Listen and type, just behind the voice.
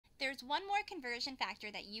there's one more conversion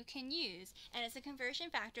factor that you can use, and it's a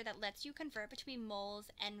conversion factor that lets you convert between moles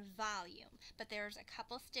and volume, but there's a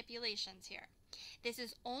couple stipulations here. This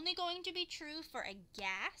is only going to be true for a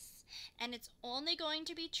gas, and it's only going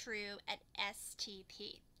to be true at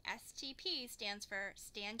STP. STP stands for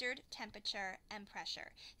standard temperature and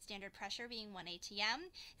pressure. Standard pressure being 1 atm,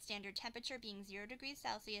 standard temperature being 0 degrees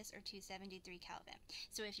Celsius or 273 Kelvin.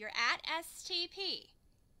 So if you're at STP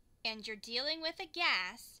and you're dealing with a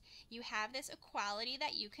gas, you have this equality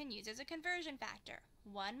that you can use as a conversion factor.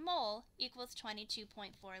 1 mole equals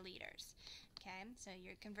 22.4 liters. Okay, so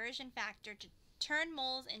your conversion factor to turn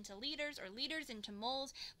moles into liters or liters into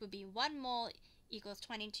moles would be 1 mole equals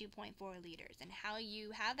 22.4 liters. And how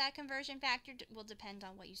you have that conversion factor will depend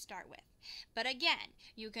on what you start with. But again,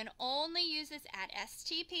 you can only use this at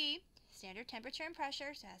STP, standard temperature and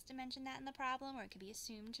pressure, so it has to mention that in the problem, or it could be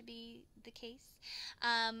assumed to be the case,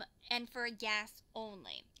 and for a gas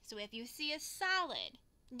only. So if you see a solid,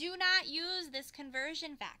 do not use this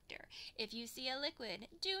conversion factor. If you see a liquid,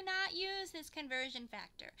 do not use this conversion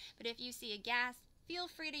factor. But if you see a gas, feel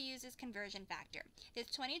free to use this conversion factor. This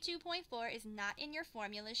 22.4 is not in your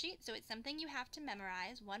formula sheet, so it's something you have to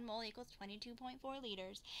memorize. 1 mole equals 22.4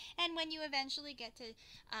 liters. And when you eventually get to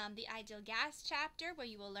the ideal gas chapter, where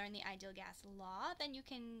you will learn the ideal gas law, then you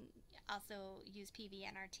can also use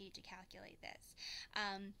PV-nRT to calculate this.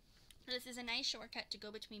 This is a nice shortcut to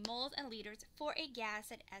go between moles and liters for a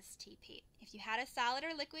gas at STP. If you had a solid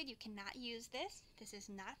or liquid, you cannot use this. This is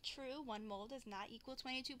not true. 1 mole does not equal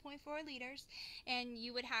 22.4 liters. And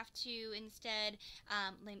you would have to instead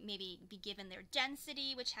maybe be given their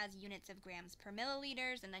density, which has units of grams per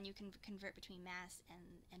milliliters, and then you can convert between mass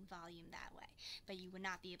and volume that way. But you would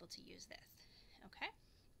not be able to use this. Okay?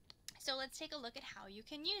 So let's take a look at how you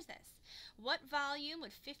can use this. What volume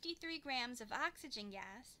would 53 grams of oxygen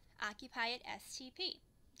gas occupy at STP?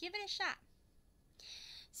 Give it a shot.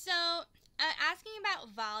 So asking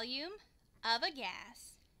about volume of a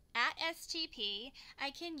gas at STP,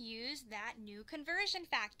 I can use that new conversion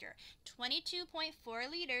factor.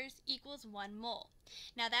 22.4 liters equals 1 mole.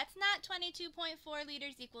 Now that's not 22.4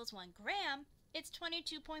 liters equals 1 gram. It's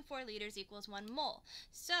 22.4 liters equals 1 mole.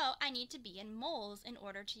 So I need to be in moles in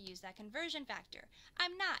order to use that conversion factor.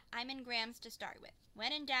 I'm not. I'm in grams to start with.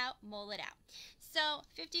 When in doubt, mole it out. So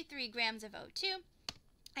 53 grams of O2,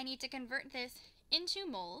 I need to convert this into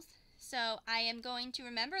moles. So I am going to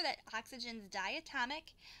remember that oxygen's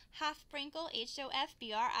diatomic, Hofbrinkel, HOF,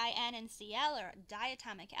 BRIN, and Cl are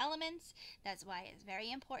diatomic elements. That's why it's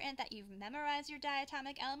very important that you memorize your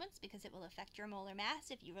diatomic elements, because it will affect your molar mass.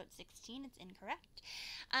 If you wrote 16, it's incorrect.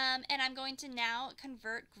 And I'm going to now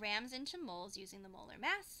convert grams into moles using the molar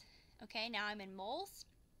mass. Okay, now I'm in moles.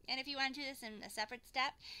 And if you want to do this in a separate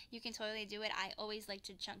step, you can totally do it. I always like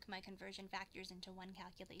to chunk my conversion factors into one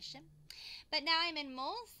calculation. But now I'm in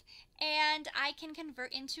moles, and I can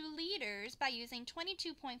convert into liters by using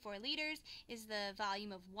 22.4 liters is the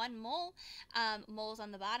volume of 1 mole. Moles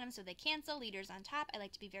on the bottom, so they cancel. Liters on top. I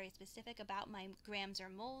like to be very specific about my grams or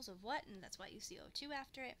moles of what, and that's why you see O2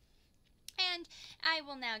 after it. And I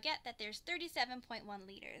will now get that there's 37.1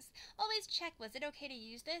 liters. Always check, was it okay to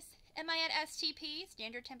use this? Am I at STP,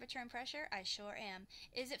 standard temperature and pressure? I sure am.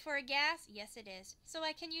 Is it for a gas? Yes, it is. So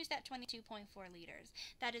I can use that 22.4 liters.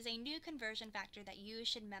 That is a new conversion factor that you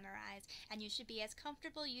should memorize, and you should be as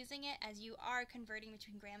comfortable using it as you are converting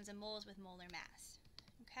between grams and moles with molar mass.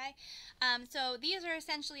 Okay, so these are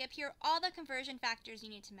essentially up here all the conversion factors you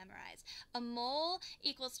need to memorize. A mole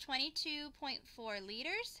equals 22.4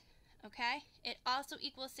 liters. Okay, it also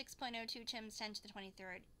equals 6.02 times 10 to the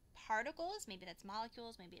 23rd particles. Maybe that's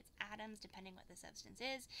molecules, maybe it's atoms, depending what the substance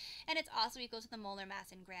is. And it's also equal to the molar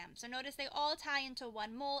mass in grams. So notice they all tie into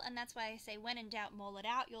 1 mole, and that's why I say when in doubt, mole it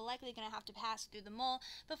out. You're likely going to have to pass through the mole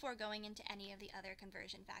before going into any of the other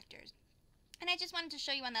conversion factors. And I just wanted to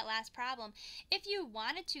show you on that last problem, if you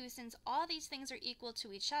wanted to, since all these things are equal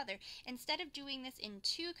to each other, instead of doing this in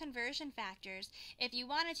 2 conversion factors, if you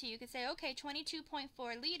wanted to, you could say, okay,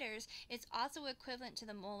 22.4 liters is also equivalent to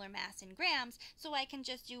the molar mass in grams, so I can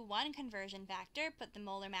just do 1 conversion factor, put the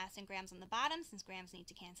molar mass in grams on the bottom, since grams need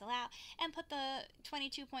to cancel out, and put the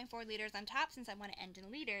 22.4 liters on top, since I want to end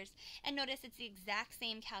in liters. And notice it's the exact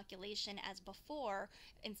same calculation as before.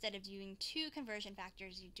 Instead of doing 2 conversion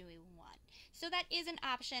factors, you're doing 1. So that is an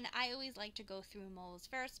option. I always like to go through moles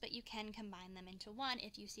first, but you can combine them into 1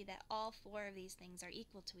 if you see that all 4 of these things are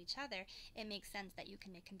equal to each other. It makes sense that you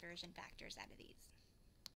can make conversion factors out of these.